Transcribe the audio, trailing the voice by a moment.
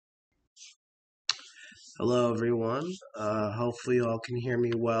Hello, everyone. Hopefully, you all can hear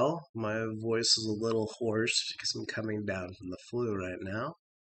me well. My voice is a little hoarse because I'm coming down from the flu right now.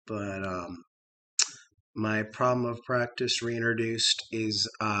 But my problem of practice reintroduced is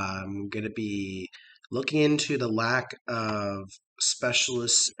going to be looking into the lack of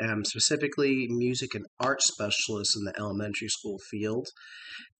specialists, specifically music and art specialists in the elementary school field.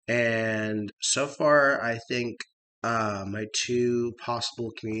 And so far, I think my two possible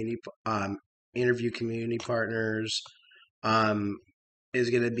interview community partners um, is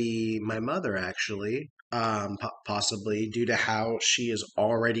going to be my mother, actually, possibly due to how she is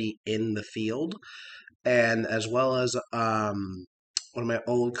already in the field, and as well as one of my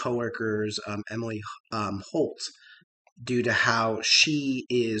old coworkers, Emily Holt, due to how she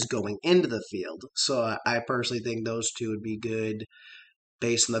is going into the field. So I personally think those two would be good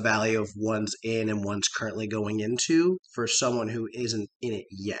based on the value of one's in and one's currently going into for someone who isn't in it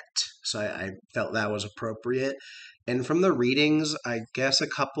yet. So I felt that was appropriate. And from the readings, I guess a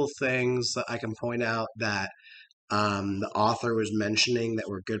couple things that I can point out that the author was mentioning that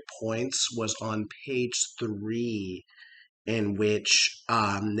were good points was on page 3, in which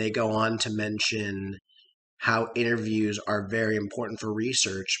they go on to mention how interviews are very important for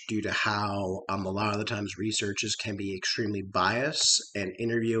research due to how a lot of the times researches can be extremely biased, and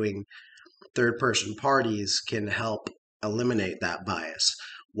interviewing third person parties can help eliminate that bias.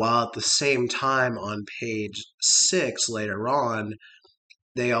 While at the same time, on page 6 later on,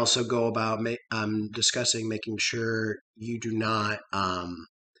 they also go about discussing making sure you do not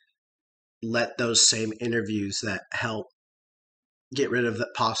let those same interviews that help get rid of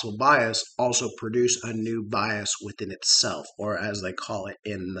that possible bias also produce a new bias within itself, or as they call it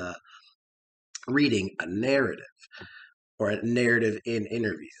in the reading, a narrative, or a narrative in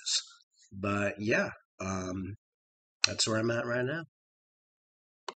interviews. But yeah, that's where I'm at right now.